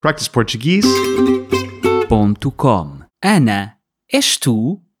practiceportuguese.com. Ana, és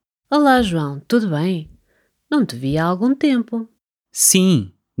tu? Olá, João, tudo bem? Não te vi há algum tempo.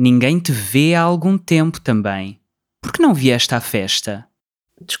 Sim, ninguém te vê há algum tempo também. Por que não vieste à festa?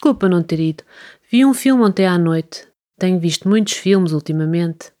 Desculpa não ter ido. Vi um filme ontem à noite. Tenho visto muitos filmes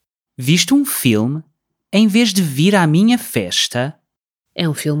ultimamente. Viste um filme em vez de vir à minha festa? É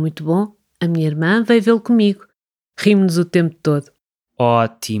um filme muito bom. A minha irmã veio vê-lo comigo. Rimos-nos o tempo todo.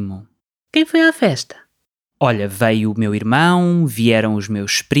 Ótimo. Quem foi à festa? Olha, veio o meu irmão, vieram os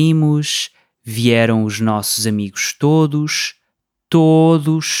meus primos, vieram os nossos amigos todos,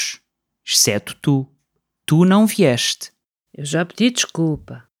 exceto tu. Tu não vieste. Eu já pedi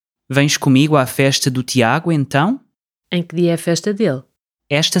desculpa. Vens comigo à festa do Tiago, então? Em que dia é a festa dele?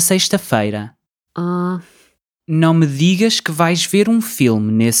 Esta sexta-feira. Ah, Não me digas que vais ver um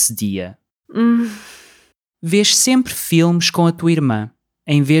filme nesse dia. Vês sempre filmes com a tua irmã,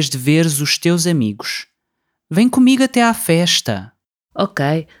 em vez de veres os teus amigos. Vem comigo até à festa.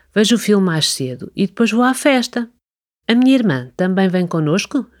 ok. Vejo o filme mais cedo e depois vou à festa. A minha irmã também vem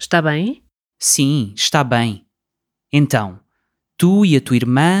connosco? Está bem? Sim, está bem. Então, tu e a tua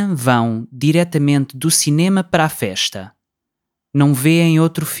irmã vão diretamente do cinema para a festa. Não vêem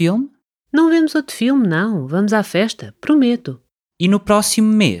outro filme? Não vemos outro filme, não. Vamos à festa, prometo. E no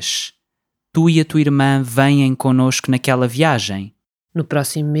próximo mês, tu e a tua irmã vêm connosco naquela viagem? No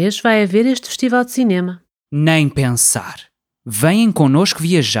próximo mês vai haver este festival de cinema. Nem pensar. Vêm connosco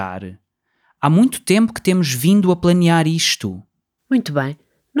viajar. Há muito tempo que temos vindo a planear isto. Muito bem,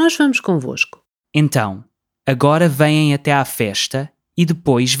 nós vamos convosco. Então, agora vêm até à festa e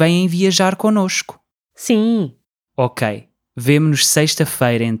depois vêm viajar connosco. Sim, Ok, vemo-nos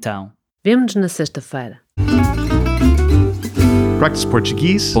sexta-feira então. vemo-nos na sexta-feira.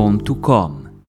 practiceportuguese.com